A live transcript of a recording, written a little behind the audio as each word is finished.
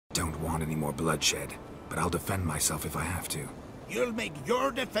want any more bloodshed, but I'll defend myself if I have to. You'll make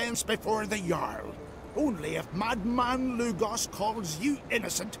your defense before the Jarl. Only if Madman Lugos calls you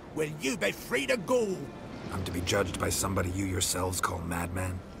innocent will you be free to go. I'm to be judged by somebody you yourselves call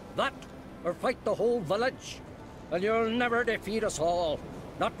madman? That, or fight the whole village. And you'll never defeat us all.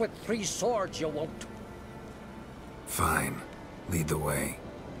 Not with 3 swords, you won't. Fine. Lead the way.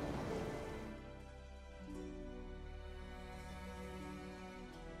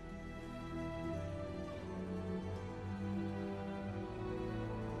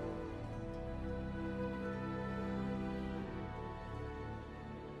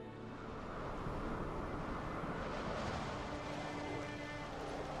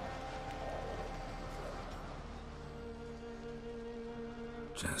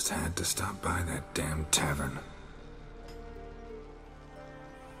 Just had to stop by that damn tavern.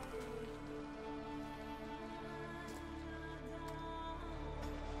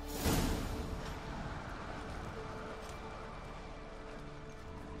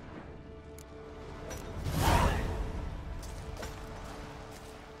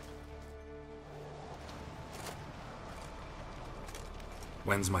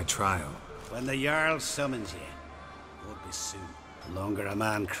 When's my trial? When the Jarl summons you. Won't be soon. The longer a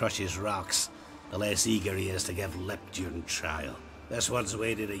man crushes rocks, the less eager he is to give lip during trial. This one's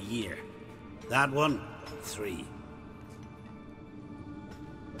waited a year. That one, 3.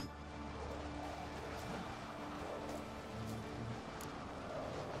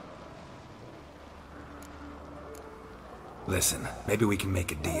 Listen, maybe we can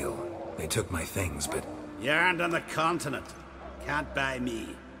make a deal. They took my things, but... You aren't on the continent. Can't buy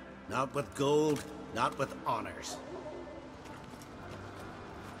me. Not with gold, not with honors.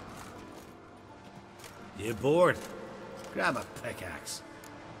 You bored? Grab a pickaxe.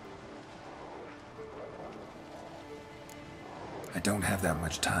 I don't have that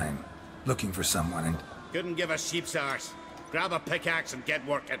much time. Looking for someone and... Couldn't give a sheep's arse. Grab a pickaxe and get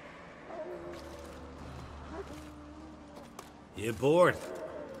working. You bored?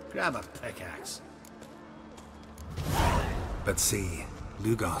 Grab a pickaxe. But see,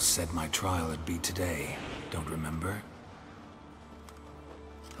 Lugos said my trial would be today. Don't remember?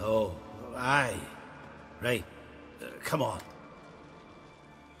 Oh, aye. Right. Come on.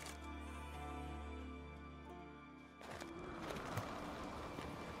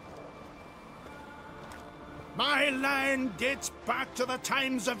 My line dates back to the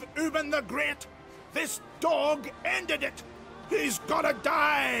times of Ubin the Great. This dog ended it. He's gotta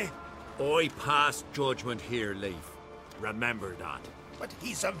die. I pass judgment here, Leif. Remember that. But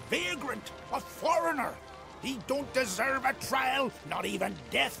he's a vagrant, a foreigner. He don't deserve a trial, not even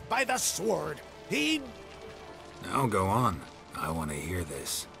death by the sword. He... Now go on. I want to hear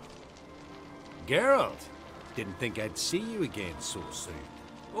this. Geralt, didn't think I'd see you again so soon.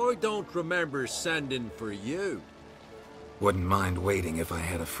 I don't remember sending for you. Wouldn't mind waiting if I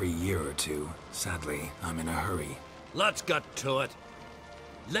had a free year or two. Sadly, I'm in a hurry. Let's get to it.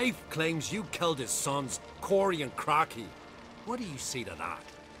 Leif claims you killed his sons, Corey and Crocky. What do you see to that?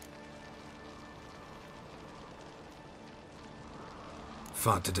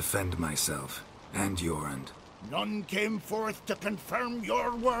 Fought to defend myself, and Jorund. None came forth to confirm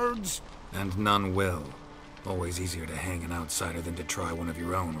your words. And none will. Always easier to hang an outsider than to try one of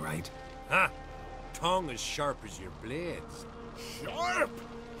your own, right? Ha! Tongue as sharp as your blades. Sharp?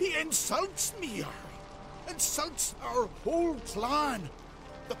 He insults me, Jarl. Insults our whole clan.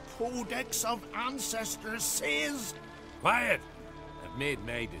 The Codex of Ancestors says... Quiet! I've made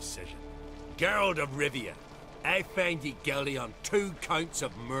my decision. Geralt of Rivia, I find you guilty on 2 counts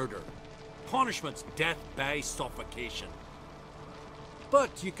of murder. Punishment's death by suffocation.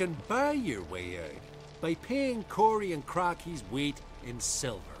 But you can buy your way out by paying Corey and Crocky's weight in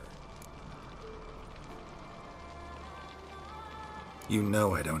silver. You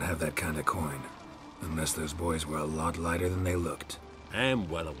know I don't have that kind of coin. Unless those boys were a lot lighter than they looked. I'm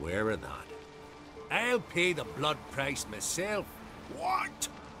well aware of that. I'll pay the blood price myself. What?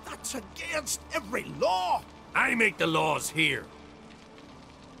 That's against every law. I make the laws here.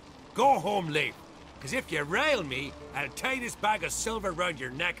 Go home, Leif, because if you rile me, I'll tie this bag of silver round your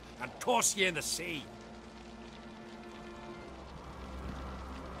neck and toss you in the sea.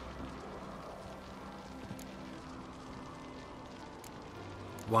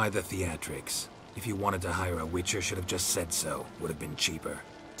 Why the theatrics? If you wanted to hire a Witcher, should have just said so. Would have been cheaper.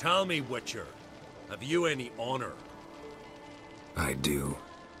 Tell me, Witcher, have you any honor? I do.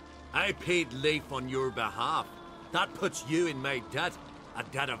 I paid Leif on your behalf. That puts you in my debt, a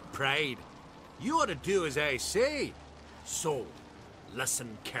debt of pride. You ought to do as I say. So,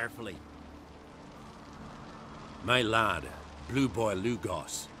 listen carefully. My lad, Blue Boy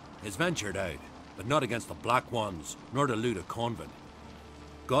Lugos, Has ventured out, but not against the Black Ones, nor to loot a convent.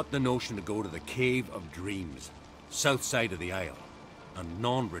 Got the notion to go to the Cave of Dreams, south side of the Isle, and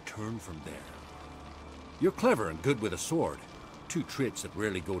none return from there. You're clever and good with a sword, two traits that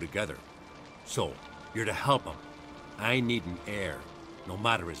rarely go together. So, you're to help him. I need an heir, no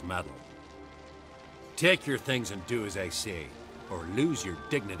matter his mettle. Take your things and do as I say, or lose your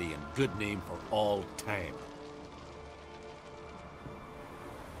dignity and good name for all time.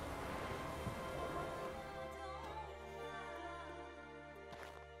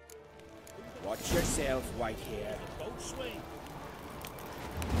 Watch yourself, Whitehair. Don't swing.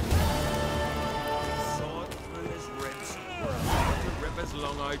 Saw it through his ribs. We're about to rip his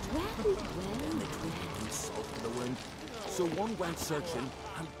lung out. Well, the twin had been salt in the wound. So one went searching,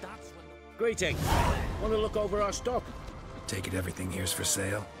 and that's when the... Greeting. Want to look over our stock? Take it everything here's for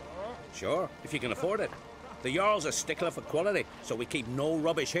sale? Sure, if you can afford it. The Jarl's a stickler for quality, so we keep no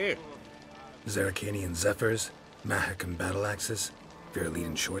rubbish here. Zerrikanian Zephyrs, Mahakan battle axes,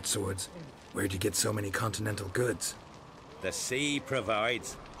 Virlean short swords. Where'd you get so many continental goods? The sea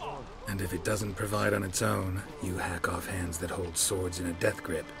provides. And if it doesn't provide on its own, you hack off hands that hold swords in a death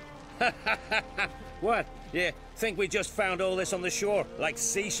grip. What? You think we just found all this on the shore, like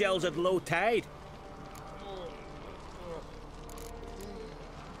seashells at low tide?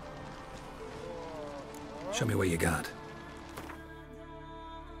 Show me what you got.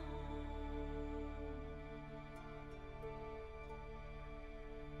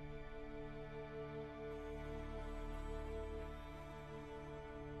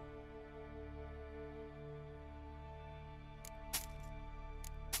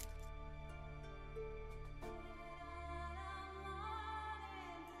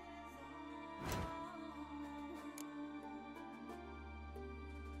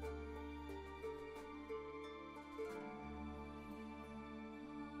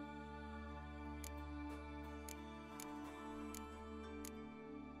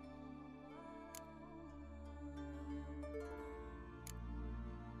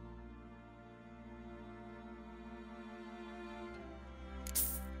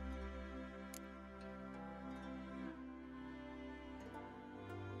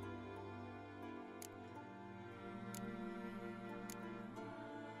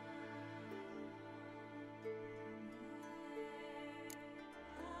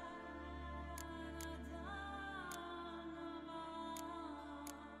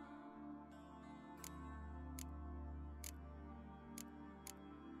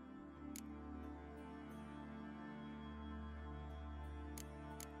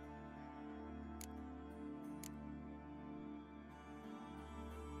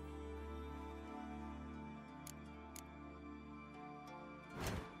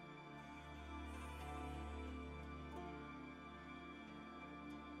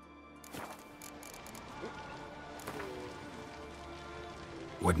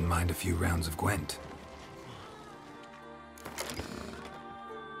 Wouldn't mind a few rounds of Gwent.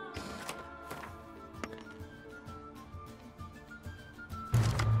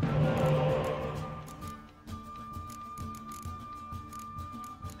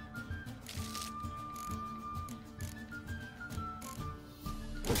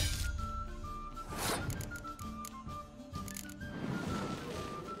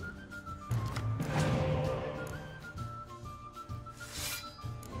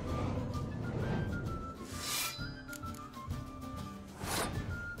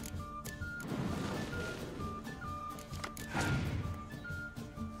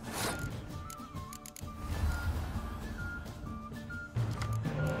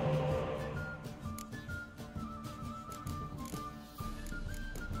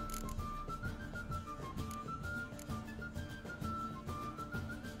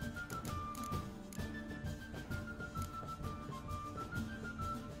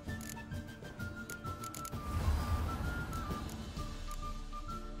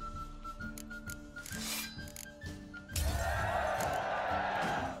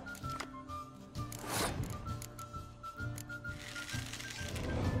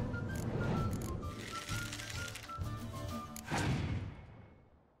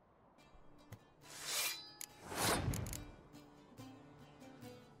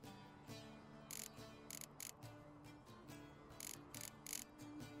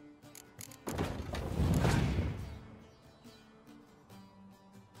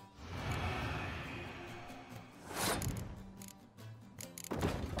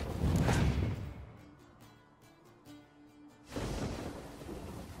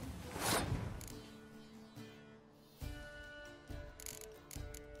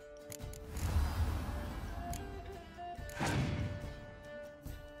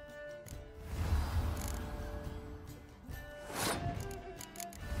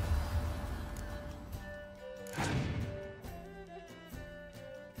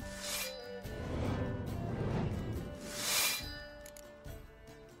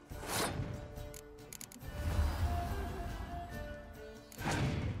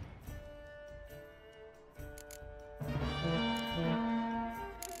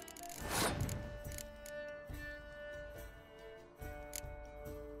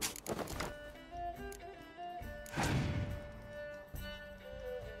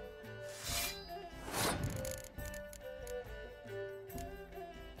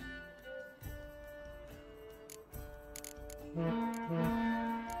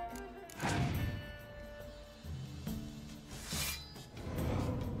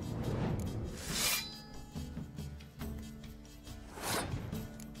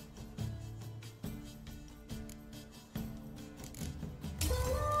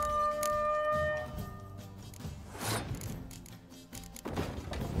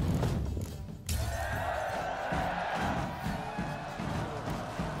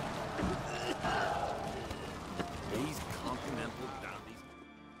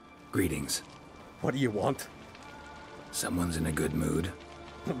 Greetings. What do you want? Someone's in a good mood.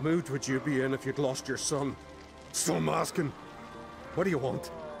 What mood would you be in if you'd lost your son? So I'm asking. What do you want?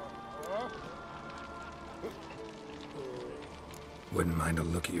 Wouldn't mind a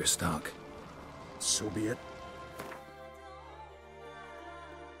look at your stock. So be it.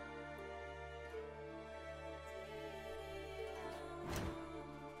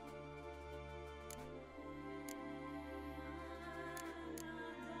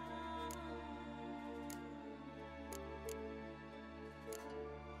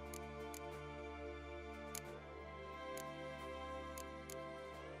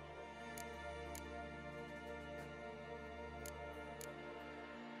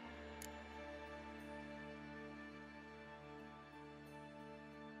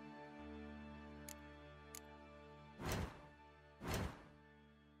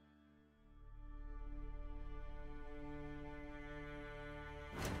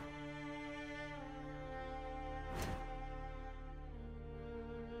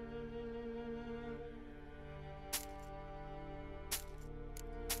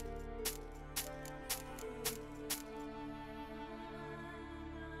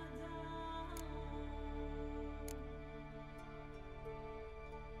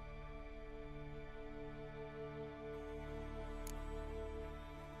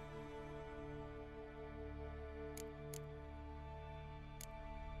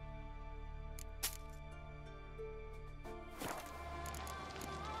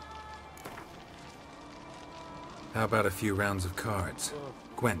 How about a few rounds of cards?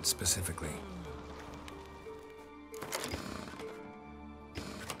 Gwent specifically.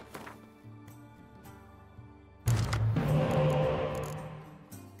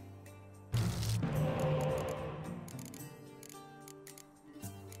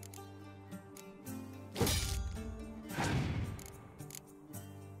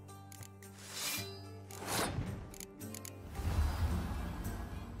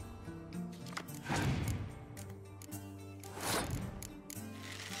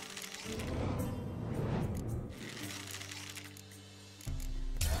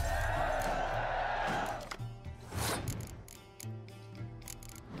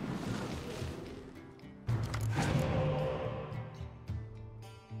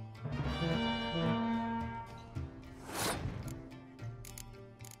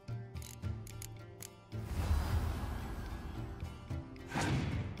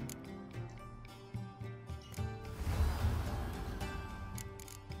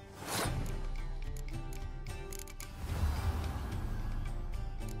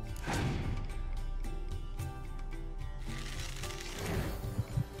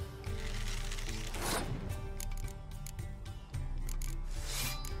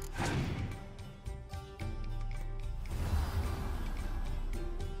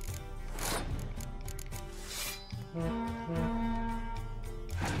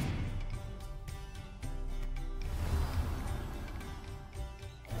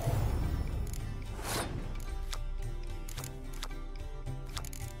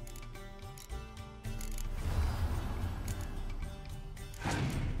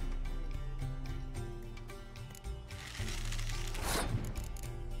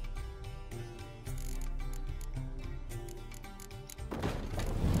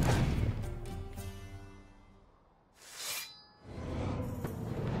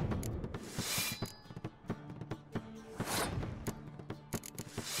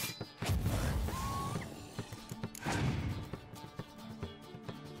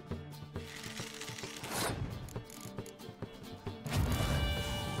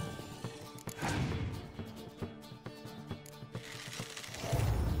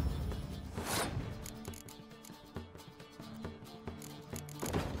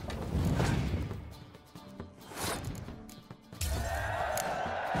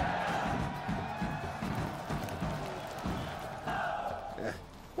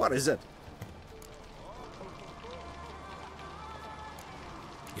 What is it?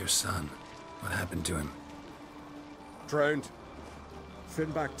 Your son. What happened to him? Drowned.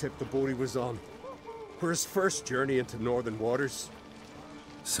 Finback tipped the boat he was on. For his first journey into northern waters.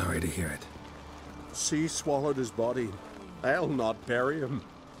 Sorry to hear it. Sea swallowed his body. I'll not bury him.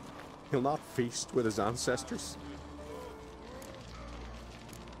 He'll not feast with his ancestors.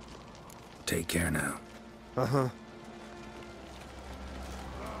 Take care now. Uh-huh.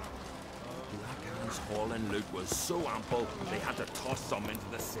 Blackhand's haul and loot was so ample, they had to toss some into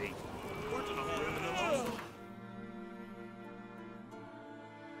the sea.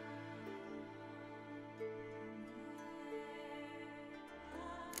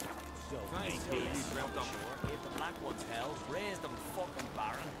 If the black one's hell, raise them fucking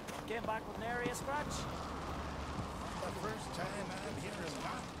baron. came back with nary a scratch. The first time I'm hearing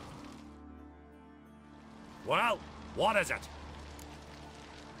that. Well, what is it?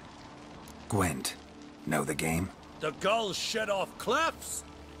 Gwent. Know the game? The gulls shit off cliffs.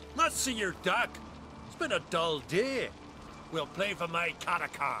 Let's see your duck. It's been a dull day. We'll play for my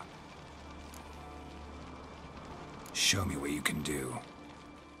catacomb. Show me what you can do.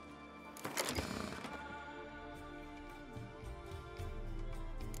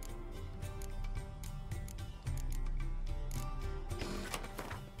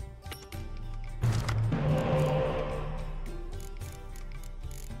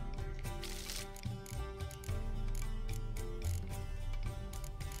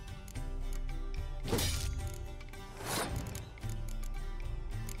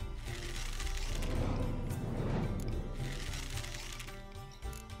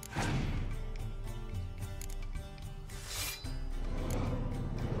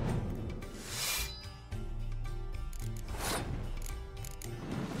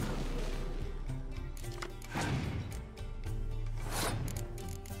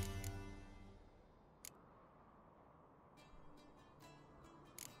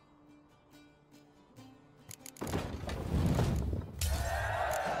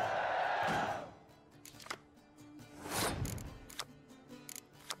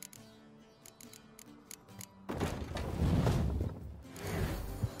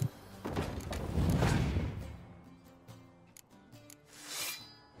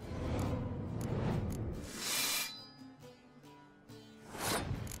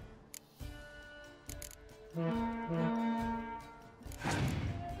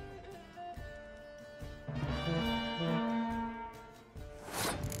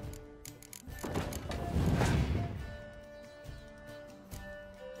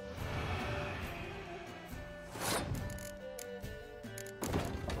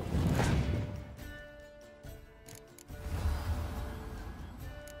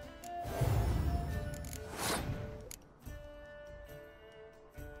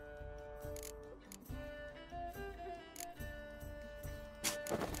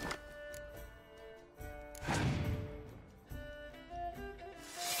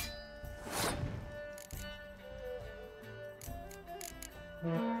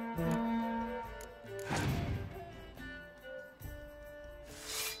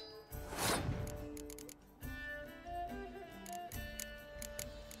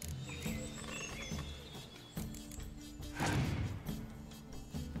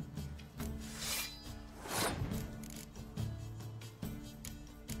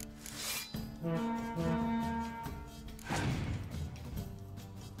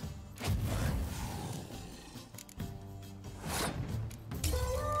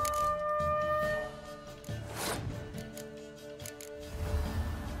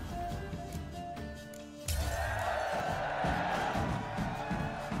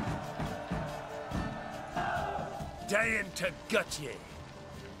 Dying to gut ye.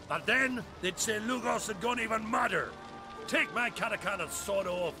 But then, they'd say Lugos had gone even madder. Take my catacomb and sod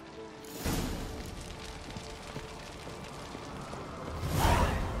off.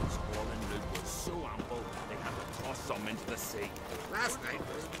 This fallen loot was so ample, they had to toss some into the sea. Last night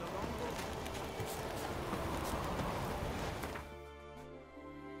was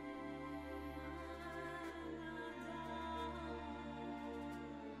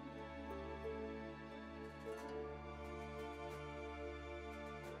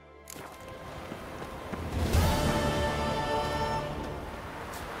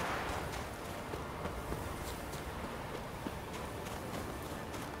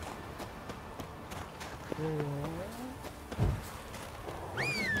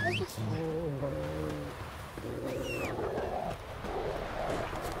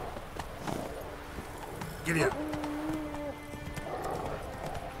Giddy up.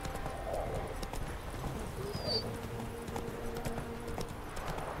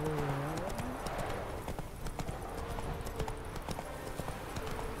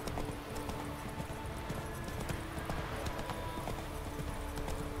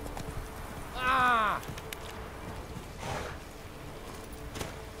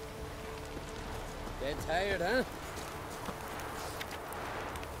 Dead tired, huh?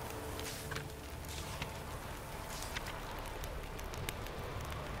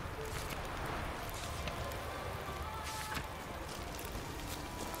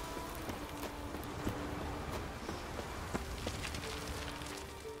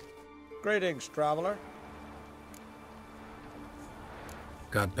 Greetings, traveler.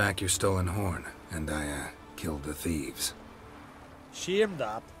 Got back your stolen horn, and I, killed the thieves. Shame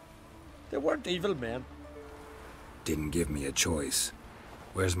that. They weren't evil men. Didn't give me a choice.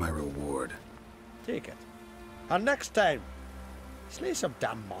 Where's my reward? Take it. And next time, slay some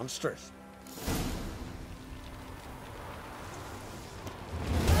damn monsters.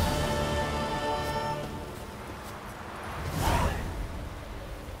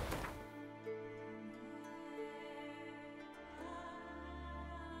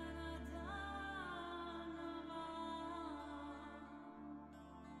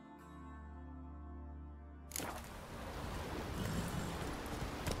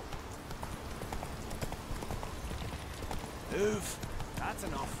 Move. That's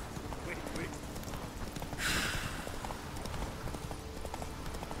enough. Wait, wait.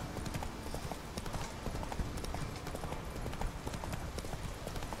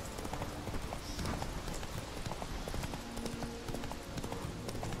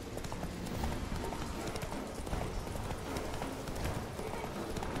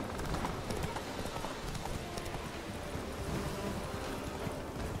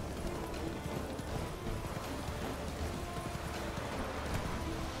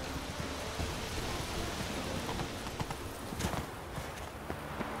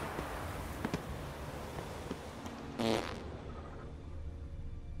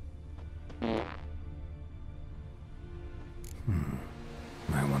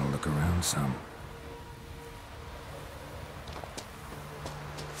 Might want to look around some.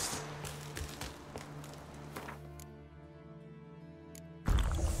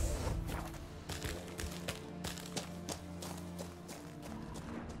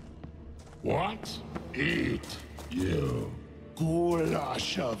 What? Eat, you.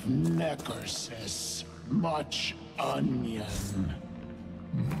 Goulash of neckersis. Much onion.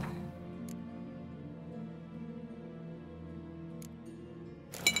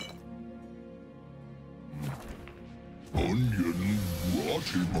 Onion, what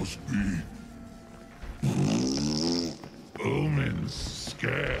he must be. Omen's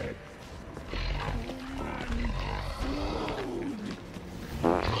scared.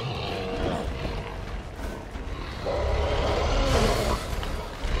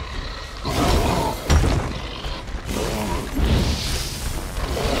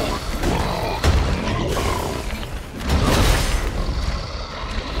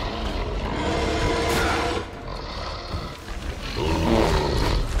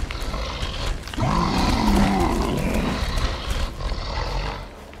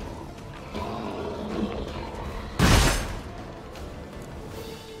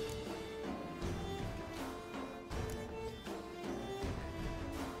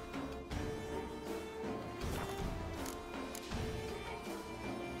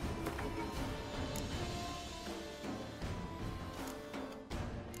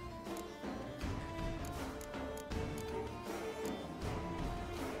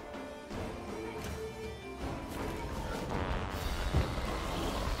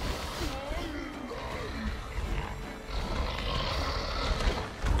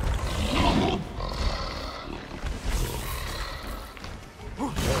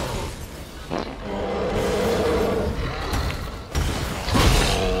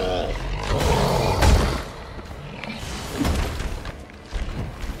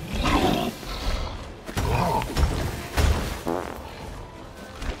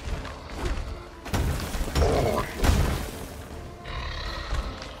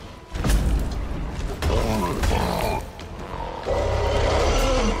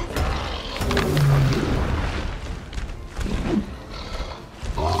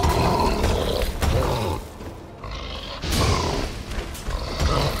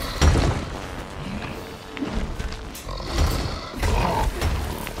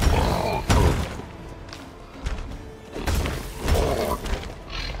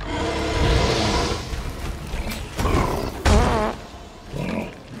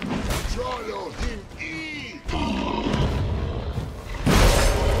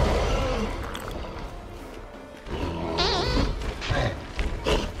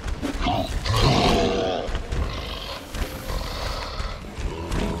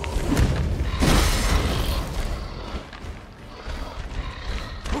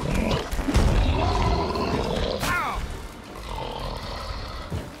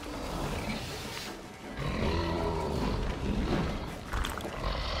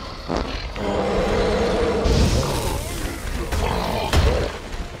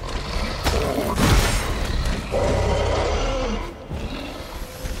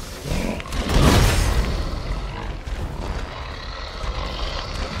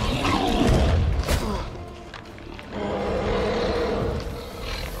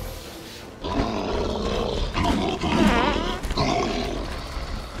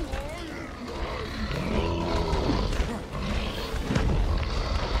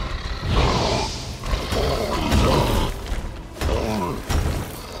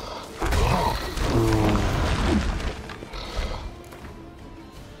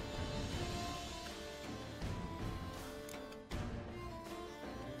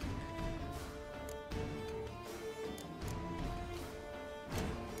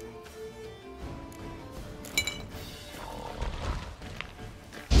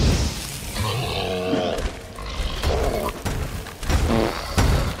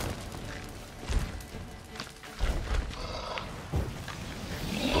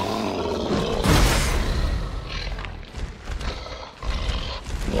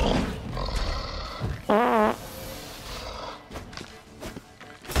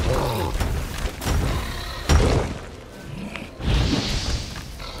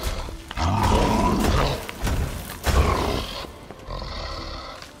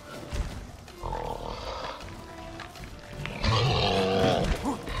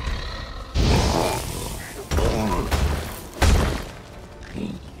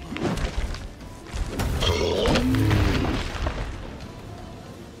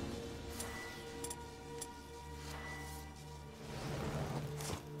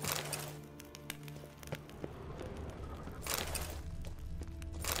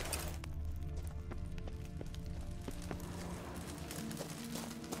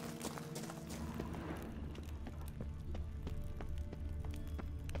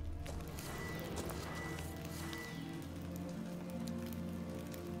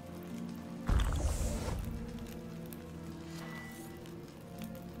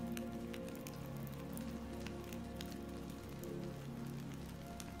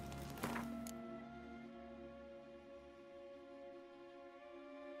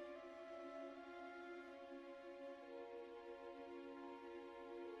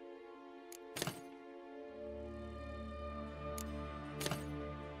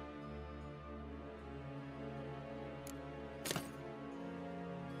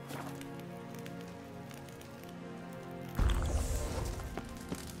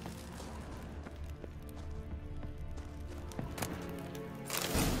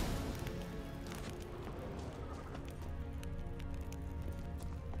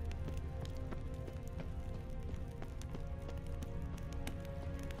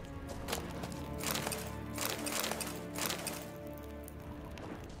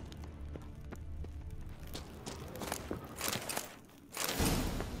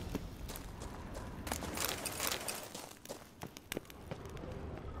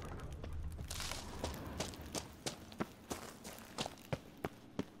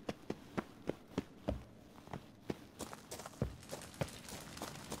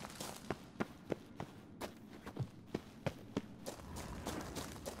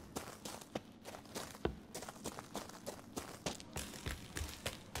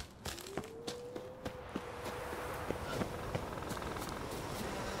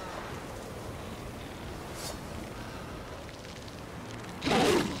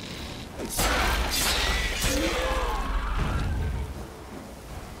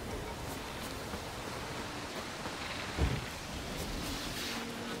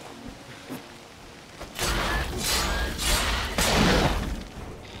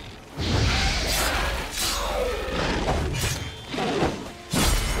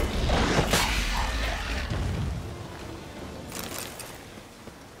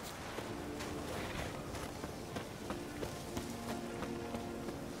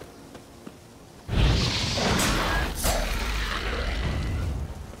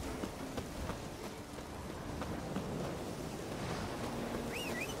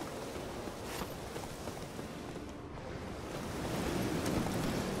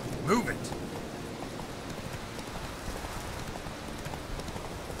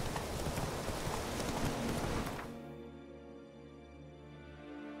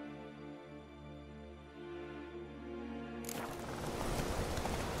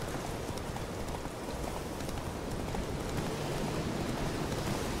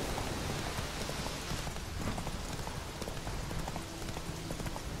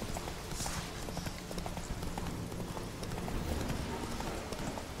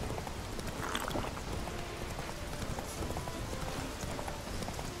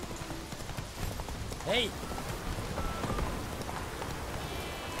 Hey!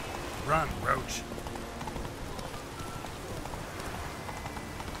 Run, Roach.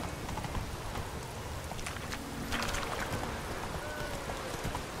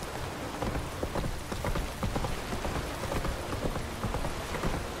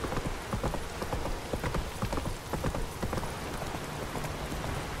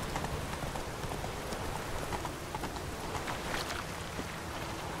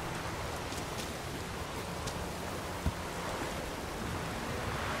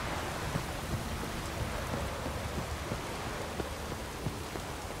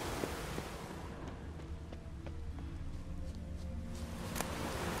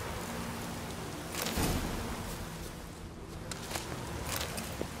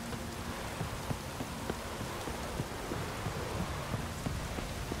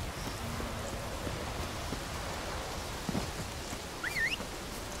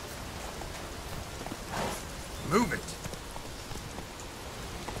 Move it!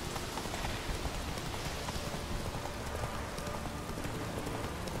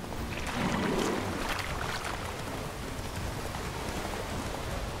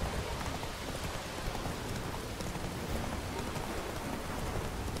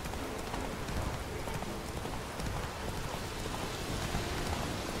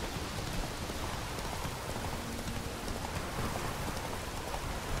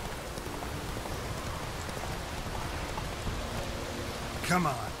 Come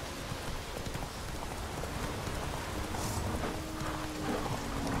on.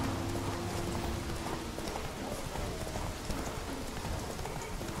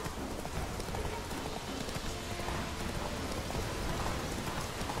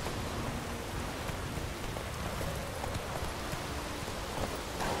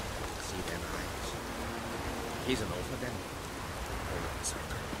 See them eyes. He's an alpha then.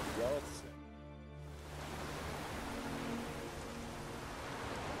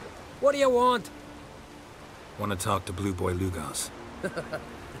 What do you want? Want to talk to Blue Boy Lugos.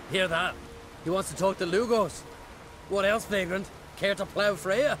 Hear that? He wants to talk to Lugos. What else, vagrant? Care to plough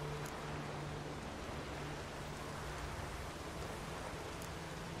Freya?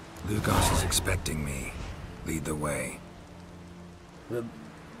 Lugos is expecting me. Lead the way.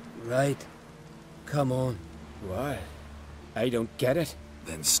 Right. Come on. What? I don't get it.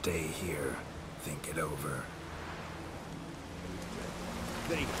 Then stay here. Think it over.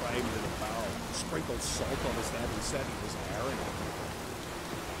 Then he climbed into the bow, sprinkled salt on his head and said he was Aaron.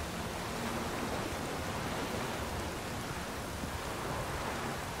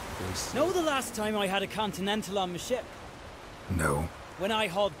 Know the last time I had a Continental on my ship? No. When I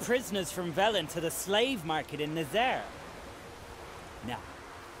hauled prisoners from Velen to the slave market in Nazaire. Now,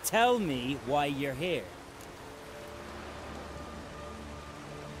 tell me why you're here.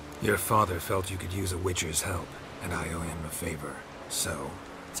 Your father felt you could use a Witcher's help, and I owe him a favor. So?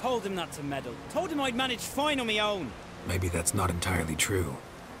 Told him not to meddle. Told him I'd manage fine on my own. Maybe that's not entirely true.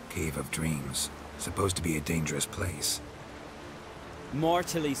 Cave of Dreams. Supposed to be a dangerous place.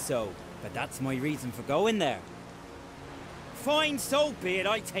 Mortally so, but that's my reason for going there. Fine, so be it,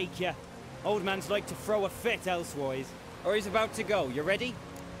 I take you. Old man's like to throw a fit elsewise. Or he's about to go, you ready?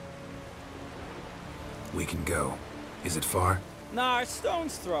 We can go. Is it far? Nah,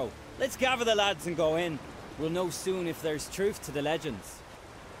 stone's throw. Let's gather the lads and go in. We'll know soon if there's truth to the legends.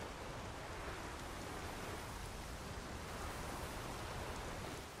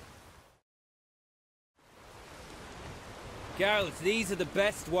 Girls, these are the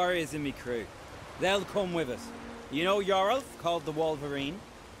best warriors in me crew. They'll come with us. You know Yorulf, called the Wolverine?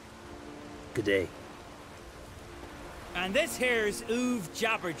 Good day. And this here's Uve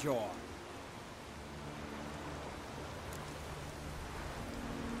Jabberjaw.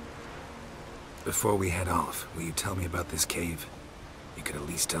 Before we head off, will you tell me about this cave? You could at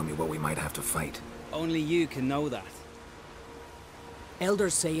least tell me what we might have to fight. Only you can know that.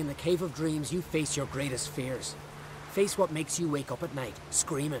 Elders say in the Cave of Dreams you face your greatest fears. Face what makes you wake up at night,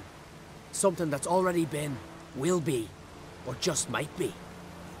 screaming. Something that's already been, will be, or just might be.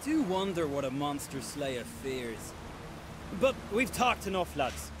 I do wonder what a monster slayer fears. But we've talked enough,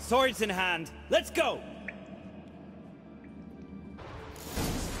 lads. Swords in hand, let's go!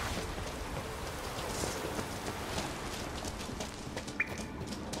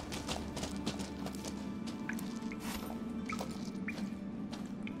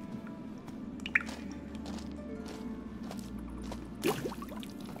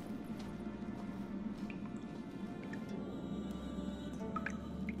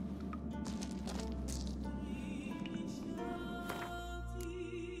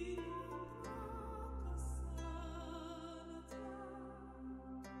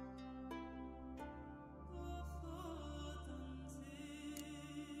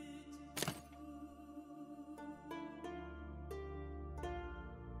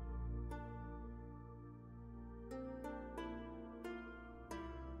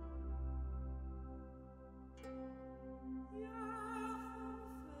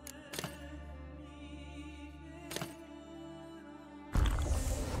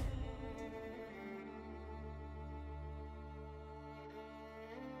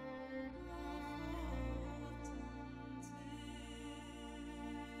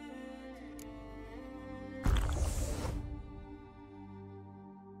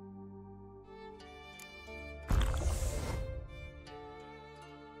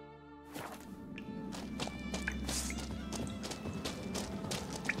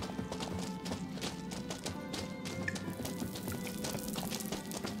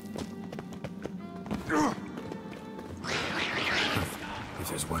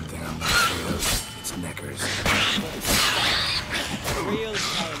 there's one thing I'm not afraid of, it's neckers. Real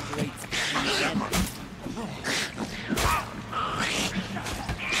talent waits between them.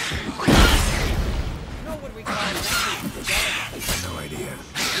 Know what we call neckers? No idea.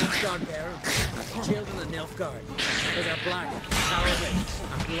 Nilfgaard bearer, children of Nilfgaard. They are black, cowardly,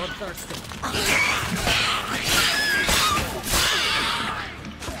 and bloodthirsty.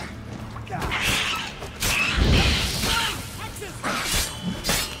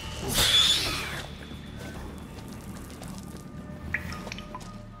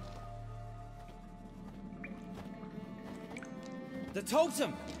 The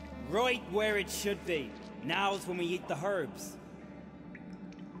totem! Right where it should be. Now's when we eat the herbs.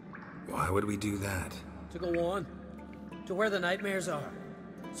 Why would we do that? To go on. To where the nightmares are.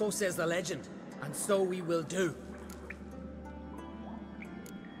 So says the legend. And so we will do.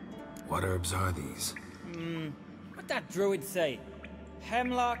 What herbs are these? What'd that druid say?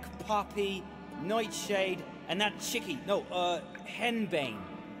 Hemlock, poppy, nightshade, and that chickie. No, henbane.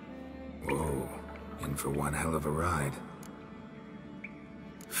 Whoa, in for one hell of a ride.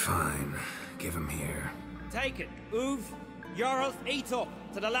 Fine, give him here. Take it, Uv. Jarl, eat up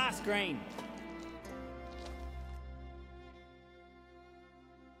to the last grain.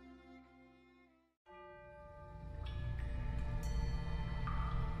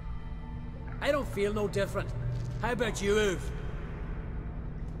 I don't feel no different. How about you, Uv?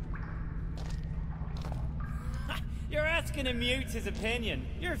 You're asking him mute his opinion.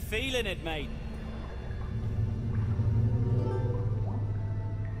 You're feeling it, mate.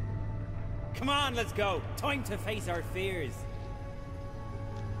 Come on, let's go. Time to face our fears.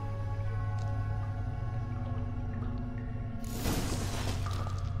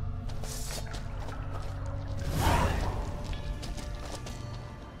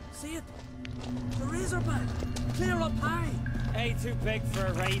 See it? The razorback. Clear up high. Hey, too big for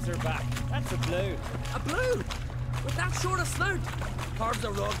a razorback. That's a blue. A blue? With that short a snout? Herbs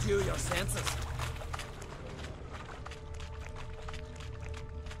have robbed you your senses.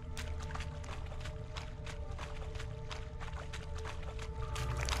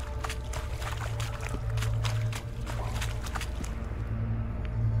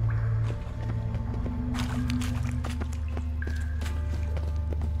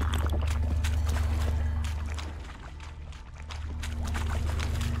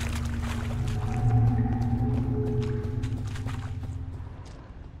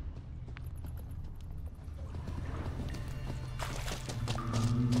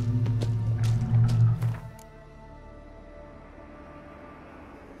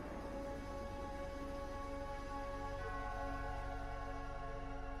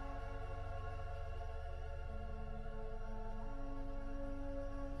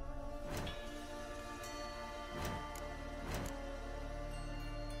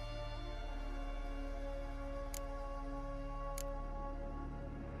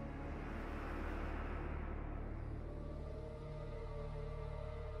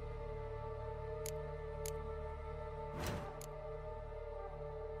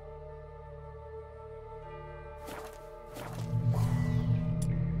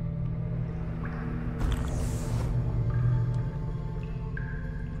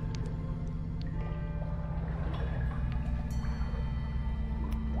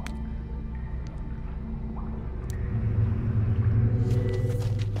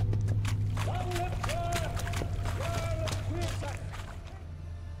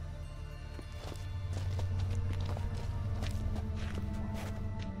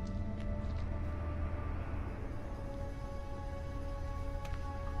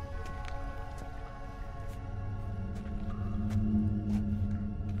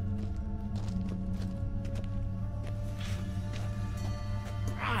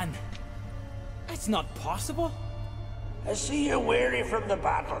 It's not possible. I see you're weary from the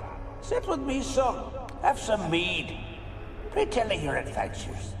battle. Sit with me, son. Have some mead. Pray tell me your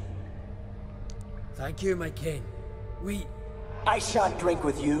adventures. Thank you, my king. I shan't drink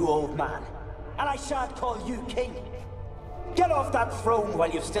with you, old man. And I shan't call you king. Get off that throne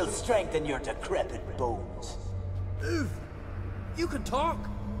while you've still strength in your decrepit bones. Uv, you can talk.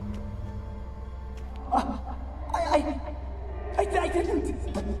 I didn't.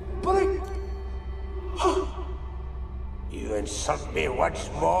 But I... You insult me once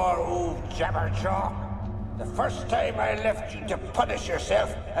more, old Jabberjaw. The first time I left you to punish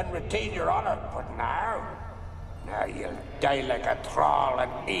yourself and retain your honor, but now you'll die like a thrall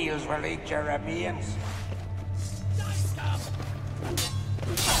and eels will eat your remains.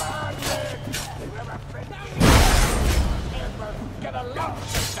 Get a long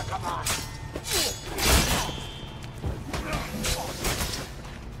shot to come on.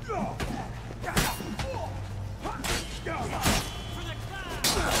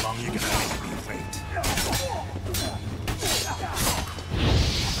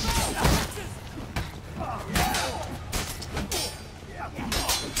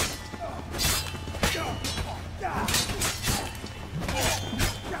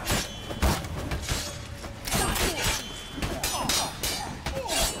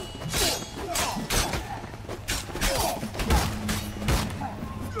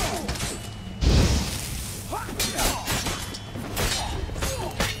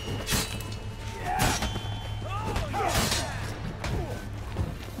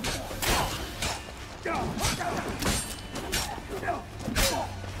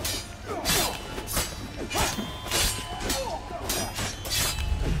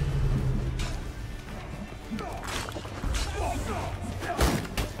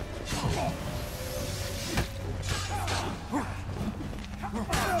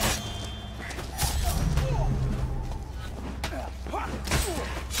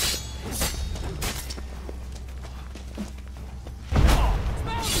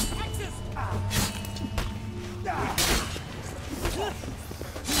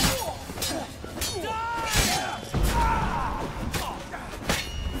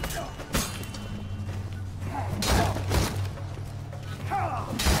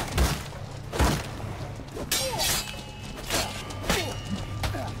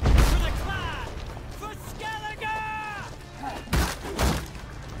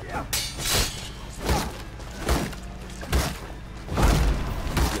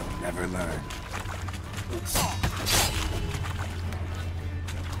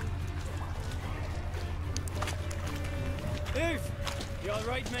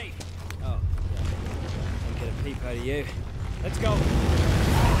 right, mate? Oh, I'll get a peep out of you. Let's go.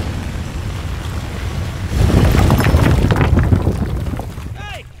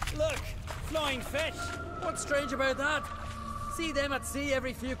 Hey, look! Flying fish! What's strange about that? See them at sea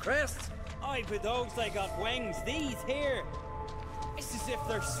every few crests? Aye, but those they got wings. These here. It's as if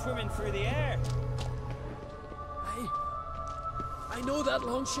they're swimming through the air. I know that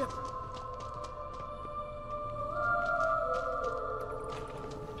longship.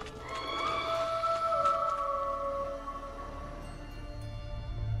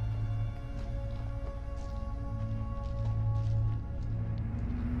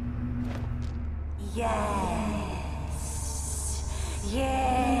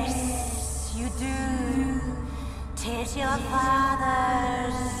 Yes, you do. 'Tis your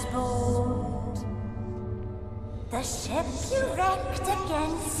father's boat. The ship you wrecked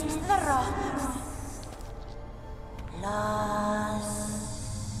against the rocks.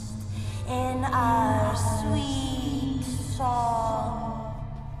 Lost in our sweet song.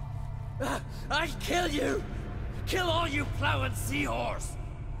 I'll kill you! Kill all you plowing seahorse!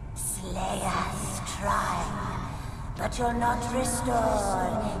 Slay us, try, but you'll not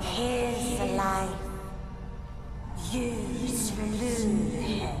restore his life. You slew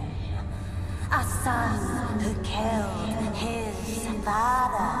him, a son who killed his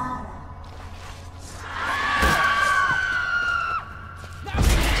father.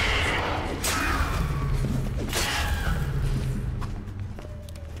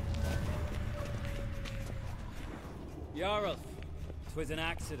 Jarl, 'twas an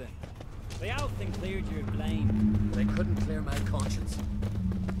accident. The Althing cleared you of blame. They couldn't clear my conscience.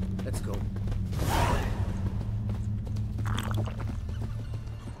 Let's go.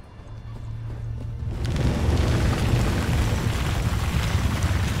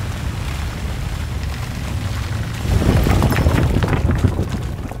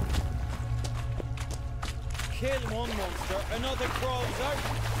 Kill one monster, another crawls out.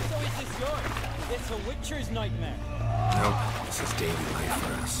 So is this yours? It's a witcher's nightmare. Nope, this is daily life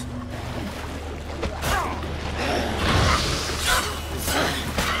for us.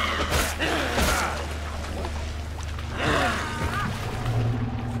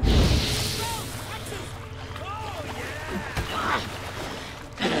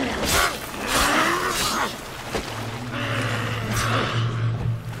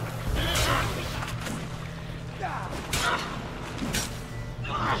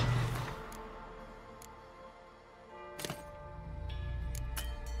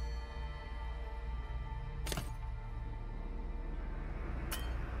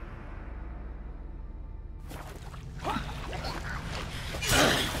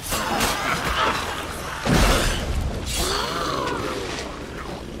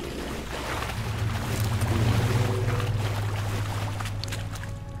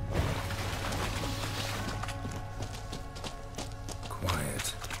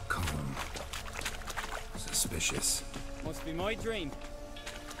 Must be my dream.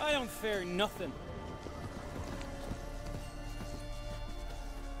 I don't fear nothing.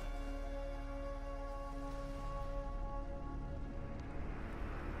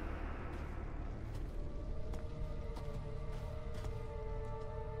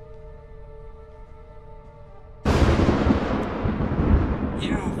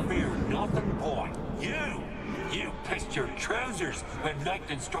 You fear nothing, boy. You pissed your trousers when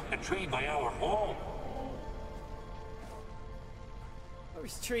lightning struck the tree by our home. I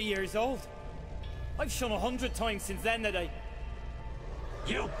was 3 years old. I've shone 100 times since then that I...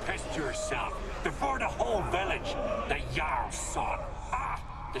 You pissed yourself before the whole village. The Jarl's son. Ah,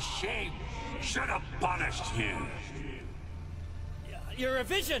 the shame. Should have punished you. You're a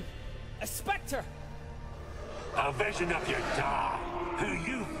vision! A spectre! A vision of your dad, who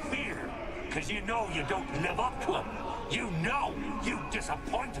you fear, because you know you don't live up to him. You know you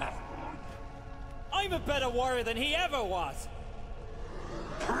disappoint him. I'm a better warrior than he ever was!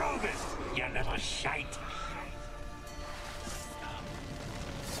 Prove it, you little shite!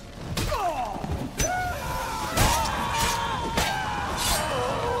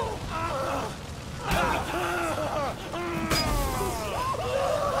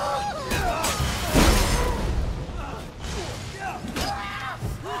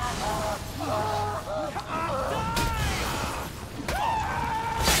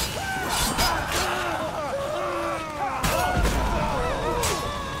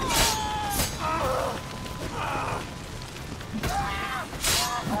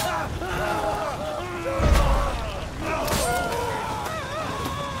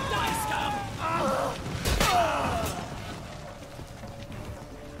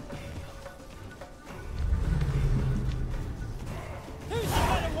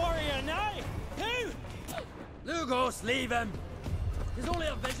 Logos, leave him! He's only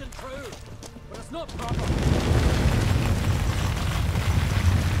a vision true, but it's not proper.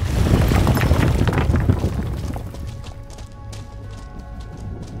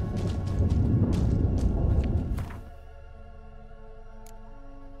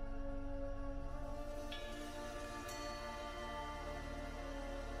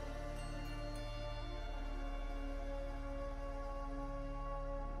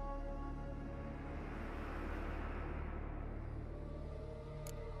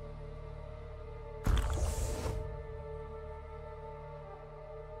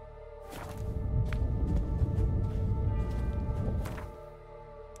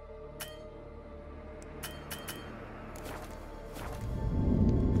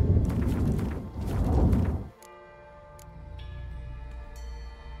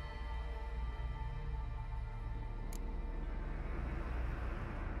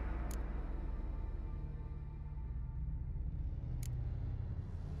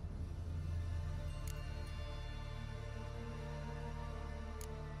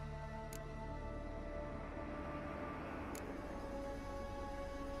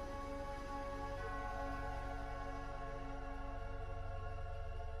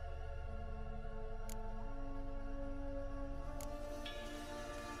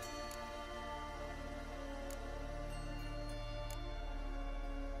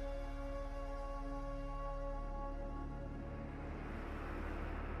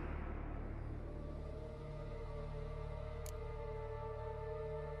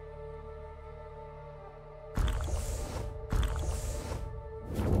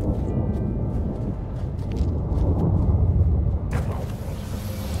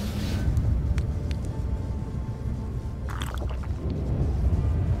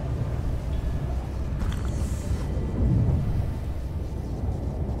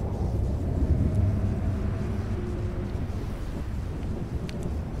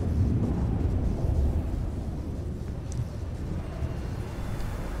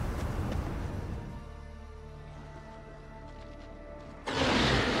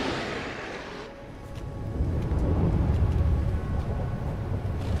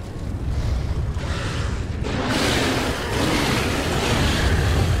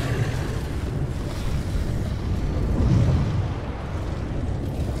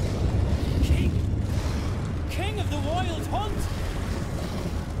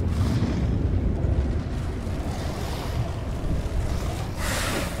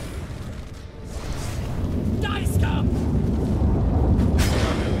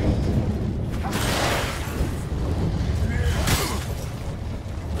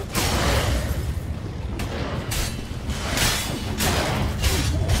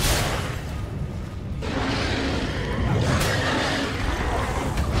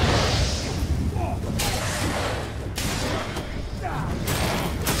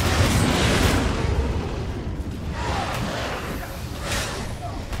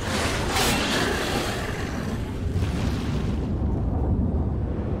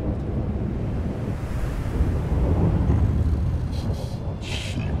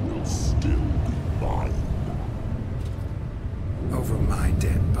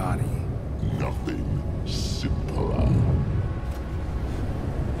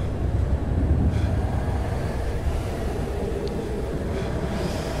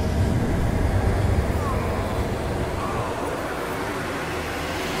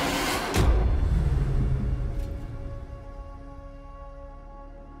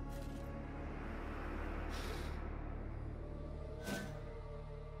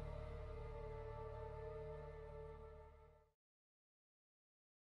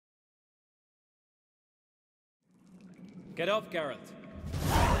 Get up, Geralt.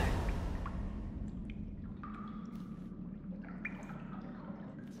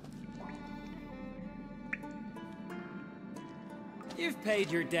 You've paid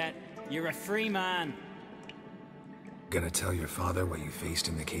your debt. You're a free man. Gonna tell your father what you faced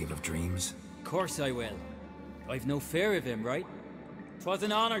in the Cave of Dreams? Of course I will. I've no fear of him, right? 'Twas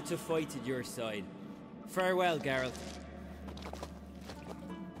an honor to fight at your side. Farewell, Geralt.